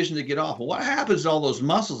make a decision to get off. Well, what happens to all those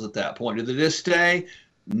muscles at that point? Do they just stay?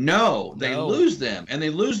 No, they lose them, and they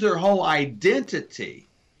lose their whole identity,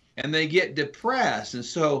 and they get depressed. And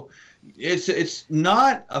so it's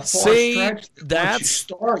not a far stretch. Once you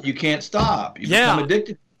start, you can't stop. You become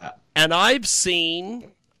addicted to that. And I've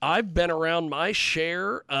been around my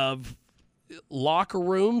share of locker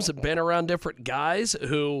rooms and been around different guys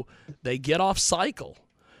who they get off cycle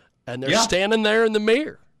and they're standing there in the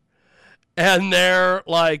mirror and they're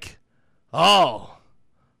like, oh,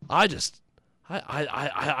 I think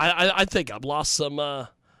I've lost some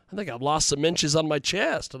inches on my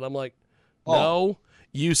chest. And I'm like, no,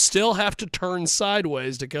 you still have to turn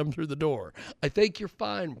sideways to come through the door. I think you're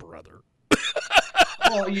fine, brother.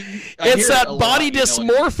 It's that body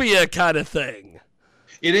dysmorphia kind of thing.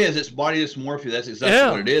 It is. It's body dysmorphia. That's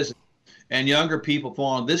exactly what it is. And younger people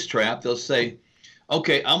fall into this trap. They'll say,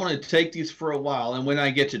 okay, I'm going to take these for a while, and when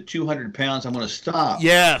I get to 200 pounds, I'm going to stop.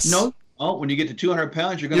 Yes. No. Oh, when you get to 200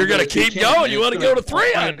 pounds, you're going to keep going. You want to go to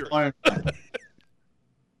 300.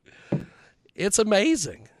 It's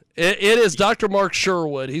amazing. It is Dr. Mark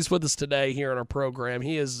Sherwood. He's with us today here on our program.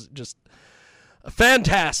 He is just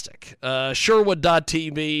fantastic.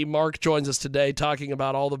 Sherwood.tv. Mark joins us today talking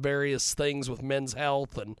about all the various things with men's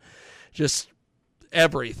health and just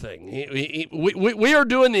everything. We are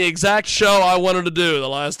doing the exact show I wanted to do the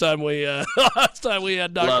last time we had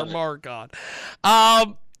Dr. Mark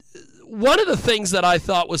on. one of the things that I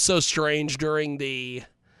thought was so strange during the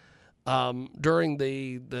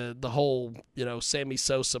whole, Sammy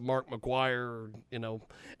Sosa, Mark McGwire,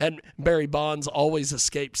 and Barry Bonds always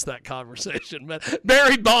escapes that conversation, but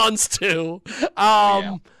Barry Bonds too,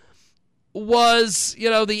 was,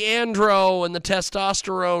 the andro and the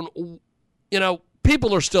testosterone,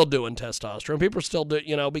 people are still doing testosterone. People are still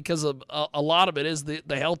doing, because of a lot of it is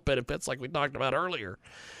the health benefits like we talked about earlier.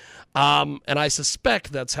 And I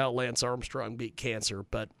suspect that's how Lance Armstrong beat cancer,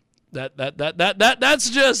 but that's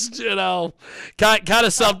just, kind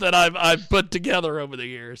of something I've put together over the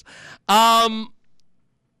years.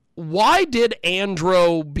 Why did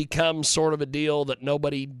andro become sort of a deal that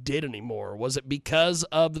nobody did anymore? Was it because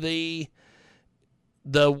of the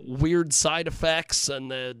weird side effects and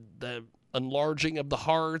the enlarging of the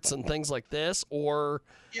hearts and things like this, or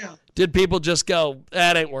did people just go,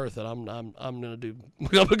 that ain't worth it? I'm gonna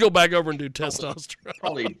go back over and do testosterone.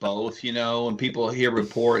 Probably both. When people hear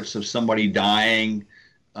reports of somebody dying,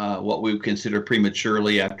 what we would consider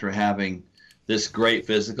prematurely after having this great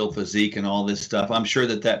physical physique and all this stuff, I'm sure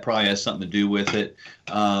that probably has something to do with it.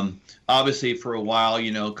 Obviously, for a while,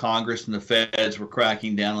 Congress and the feds were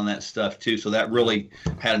cracking down on that stuff too, so that really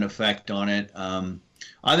had an effect on it.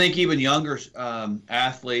 I think even younger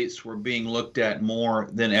athletes were being looked at more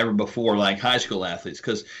than ever before, like high school athletes,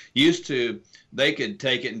 because used to they could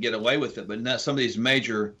take it and get away with it, but now some of these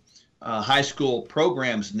major high school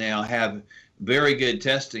programs now have very good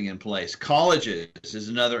testing in place. Colleges is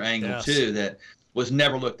another angle too that was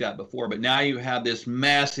never looked at before, but now you have this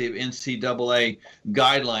massive NCAA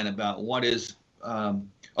guideline about what is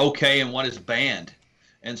okay and what is banned,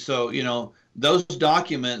 and so those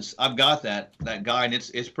documents, I've got that guide, and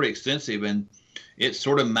it's pretty extensive, and it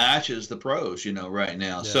sort of matches the pros, right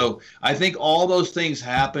now. Yeah. So I think all those things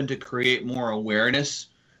happen to create more awareness,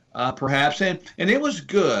 perhaps, and it was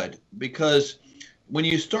good, because when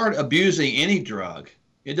you start abusing any drug,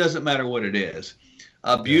 it doesn't matter what it is.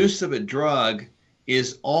 Abuse of a drug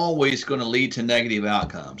is always going to lead to negative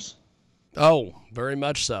outcomes. Oh, very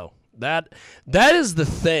much so. That is the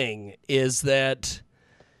thing, is that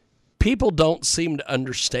people don't seem to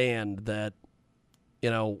understand that,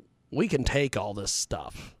 we can take all this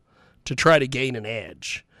stuff to try to gain an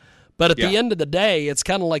edge. But at the end of the day, it's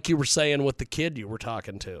kind of like you were saying with the kid you were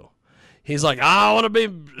talking to. He's like, I want to be.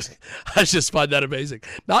 I just find that amazing.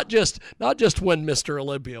 Not just win Mr.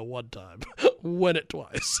 Olympia one time, win it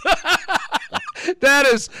twice.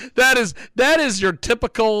 That is your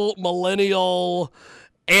typical millennial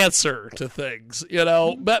answer to things,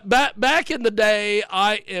 But back in the day,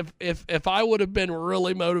 if I would have been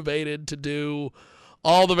really motivated to do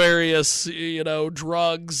all the various,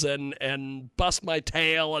 drugs and bust my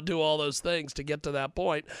tail and do all those things to get to that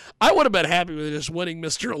point, I would have been happy with just winning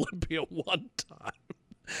Mr. Olympia one time.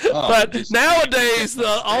 But nowadays,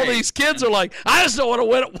 all these kids are like, I just don't want to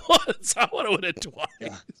win it once. I want to win it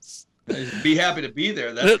twice. Yeah. Be happy to be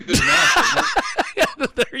there. That's good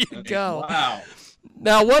enough. There you go. Wow.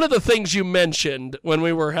 Now, one of the things you mentioned when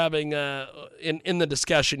we were having in the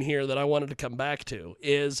discussion here that I wanted to come back to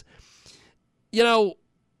is, a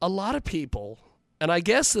lot of people, and I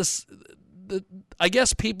guess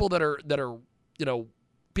people that are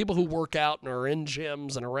people who work out and are in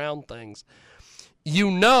gyms and around things,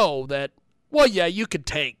 that, well, yeah, you could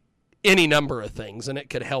take any number of things and it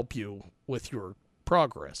could help you with your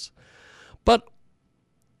progress, but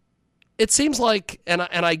it seems like, and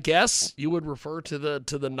I guess you would refer to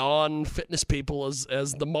the non-fitness people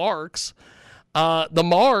as the marks. The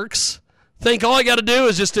marks think all I got to do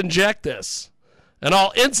is just inject this, and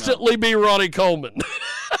I'll instantly be Ronnie Coleman.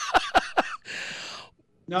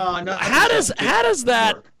 No. How does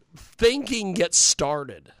that thinking get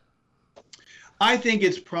started? I think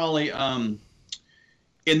it's probably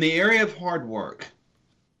in the area of hard work.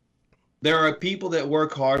 There are people that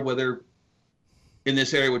work hard, whether in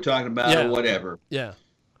this area we're talking about or whatever. Yeah.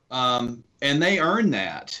 And they earn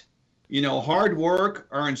that. Hard work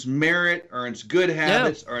earns merit, earns good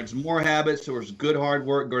habits, earns more habits, earns good hard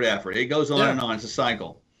work, good effort. It goes on and on. It's a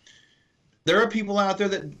cycle. There are people out there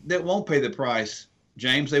that won't pay the price,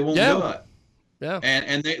 James. They won't do it. Yeah.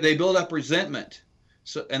 And they build up resentment.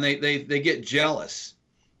 So and they get jealous.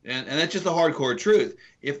 And that's just the hardcore truth.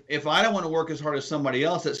 If I don't want to work as hard as somebody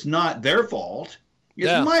else, it's not their fault.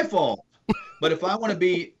 It's my fault. But if I want to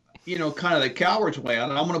be, kind of the coward's way, I'm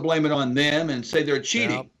going to blame it on them and say they're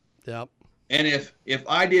cheating. Yep. And if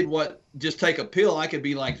I did just take a pill, I could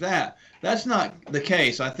be like that. That's not the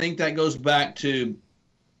case. I think that goes back to,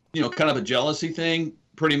 kind of a jealousy thing,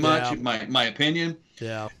 pretty much, in my opinion.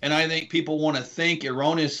 Yeah. And I think people want to think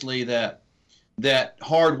erroneously that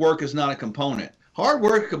hard work is not a component. Hard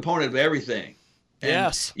work is a component of everything. And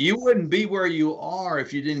yes. You wouldn't be where you are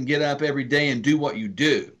if you didn't get up every day and do what you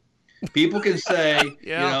do. People can say,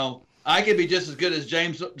 I could be just as good as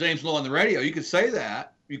James Lowe on the radio. You could say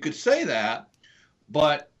that.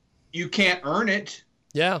 But you can't earn it.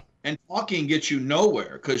 Yeah. And talking gets you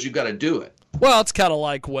nowhere because you got to do it. Well, it's kind of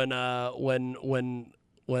like when a lot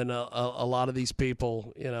of these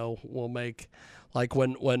people, will make, like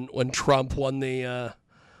when Trump won the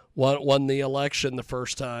election the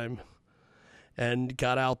first time and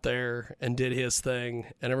got out there and did his thing,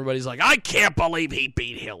 and everybody's like, I can't believe he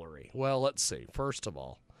beat Hillary. Well, let's see. First of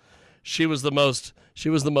all, she was the most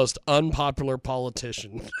unpopular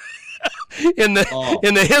politician in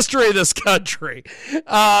the history of this country.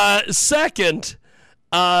 Second,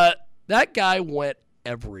 that guy went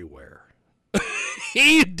everywhere.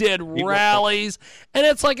 He did rallies, and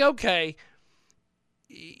it's like, okay,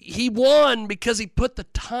 he won because he put the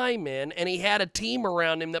time in, and he had a team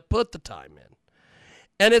around him that put the time in.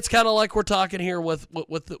 And it's kind of like we're talking here with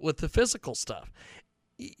the physical stuff.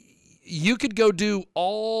 You could go do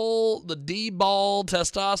all the D-ball,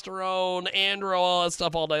 testosterone, andro, all that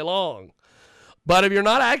stuff all day long. But if you're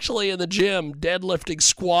not actually in the gym, deadlifting,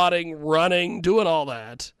 squatting, running, doing all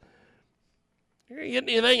that, you're not getting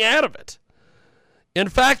anything out of it. In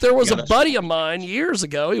fact, there was a buddy of mine years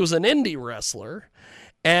ago. He was an indie wrestler,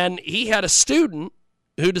 and he had a student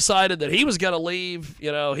who decided that he was going to leave,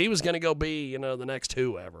 he was going to go be, the next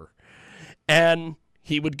whoever. And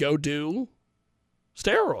he would go do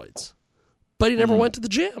steroids. But he never went to the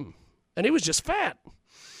gym. And he was just fat.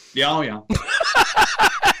 Yeah, oh yeah.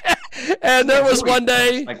 And there was one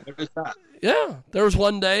day, there was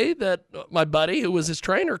one day that my buddy, who was his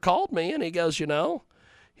trainer, called me, and he goes,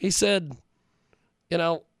 he said,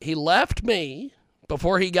 he left me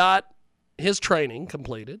before he got his training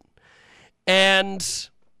completed, and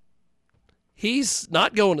he's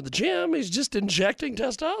not going to the gym. He's just injecting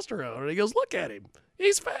testosterone. And he goes, look at him.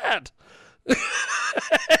 He's fat.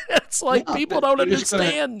 It's like people don't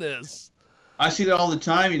understand this. I see that all the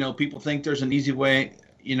time. People think there's an easy way,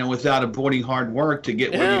 without avoiding hard work to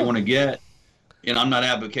get where you want to get. I'm not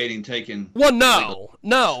advocating taking. Well,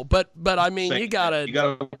 no, but I mean, you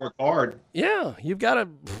gotta work hard. Yeah, you gotta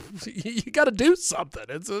do something.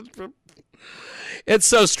 It's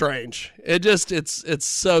so strange. It's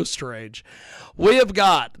so strange. We have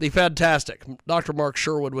got the fantastic Dr. Mark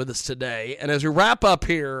Sherwood with us today. And as we wrap up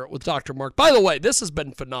here with Dr. Mark, by the way, this has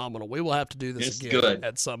been phenomenal. We will have to do this again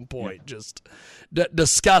at some point, just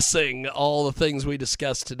discussing all the things we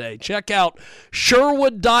discussed today. Check out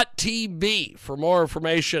Sherwood.tv for more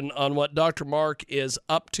information on what Dr. Mark is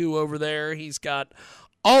up to over there. He's got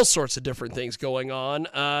all sorts of different things going on.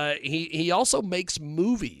 He also makes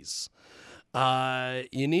movies.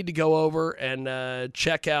 You need to go over and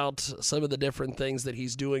check out some of the different things that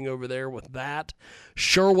he's doing over there with that.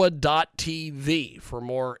 Sherwood.tv for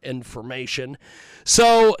more information.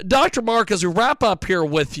 So, Dr. Mark, as we wrap up here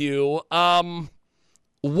with you,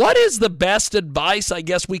 what is the best advice, I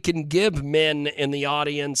guess, we can give men in the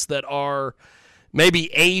audience that are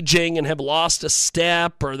maybe aging and have lost a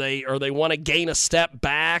step, or they want to gain a step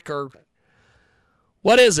back, or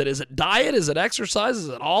what is it? Is it diet? Is it exercise? Is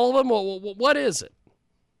it all of them? What is it?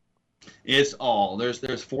 It's all.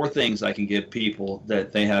 There's 4 things I can give people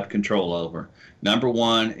that they have control over. Number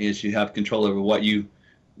 1 is you have control over what you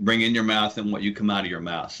bring in your mouth and what you come out of your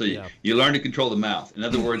mouth. So you learn to control the mouth. In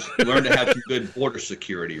other words, you learn to have some good border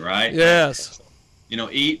security, right? Yes.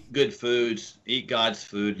 Eat good foods, eat God's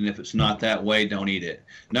food, and if it's not that way, don't eat it.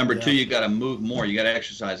 Number 2, you got to move more. You got to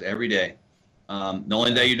exercise every day. The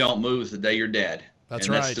only day you don't move is the day you're dead. That's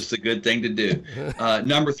just a good thing to do.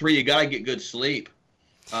 Number 3, you got to get good sleep.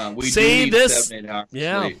 We do need 7-8 hours of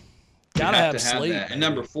sleep. Gotta have sleep. That. And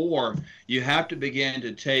number 4, you have to begin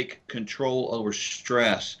to take control over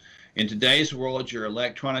stress. In today's world, you're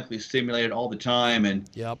electronically stimulated all the time, and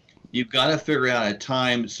you've got to figure out a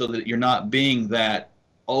time so that you're not being that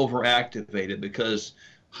overactivated, because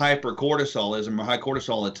hypercortisolism or high cortisol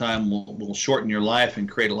all the time will shorten your life and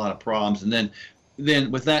create a lot of problems. And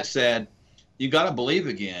then with that said, you got to believe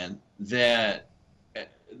again that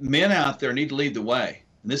men out there need to lead the way.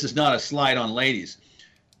 And this is not a slight on ladies.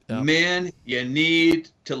 Men, you need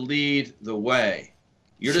to lead the way.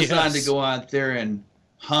 You're designed to go out there and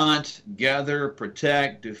hunt, gather,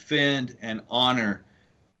 protect, defend, and honor.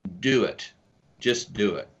 Do it. Just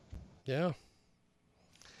do it. Yeah.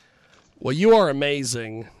 Well, you are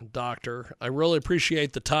amazing, Doctor. I really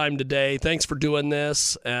appreciate the time today. Thanks for doing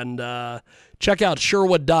this. And check out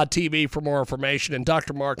Sherwood.tv for more information. And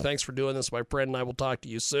Dr. Mark, thanks for doing this, my friend, and I will talk to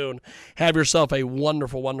you soon. Have yourself a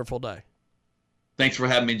wonderful, wonderful day. Thanks for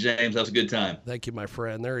having me, James. That was a good time. Thank you, my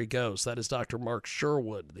friend. There he goes. That is Dr. Mark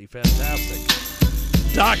Sherwood, the fantastic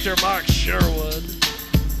Dr. Mark Sherwood.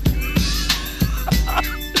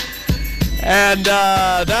 And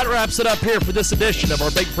that wraps it up here for this edition of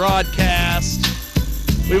our big broadcast.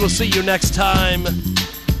 We will see you next time. I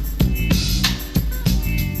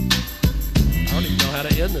don't even know how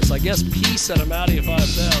to end this. I guess peace and I'm out of you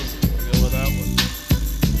 5,000. We'll go with that one.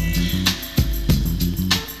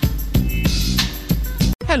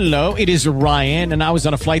 Hello, it is Ryan, and I was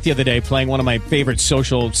on a flight the other day playing one of my favorite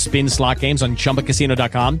social spin slot games on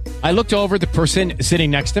ChumbaCasino.com. I looked over at the person sitting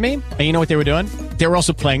next to me, and you know what they were doing? They were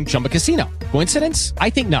also playing Chumba Casino. Coincidence? I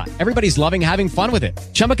think not. Everybody's loving having fun with it.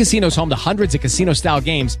 Chumba Casino is home to hundreds of casino-style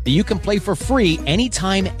games that you can play for free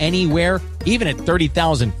anytime, anywhere, even at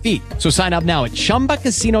 30,000 feet. So sign up now at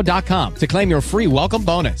ChumbaCasino.com to claim your free welcome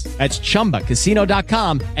bonus. That's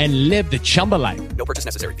ChumbaCasino.com and live the Chumba life. No purchase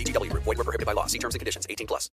necessary. VGW. Void where prohibited by law. See terms and conditions. 18+.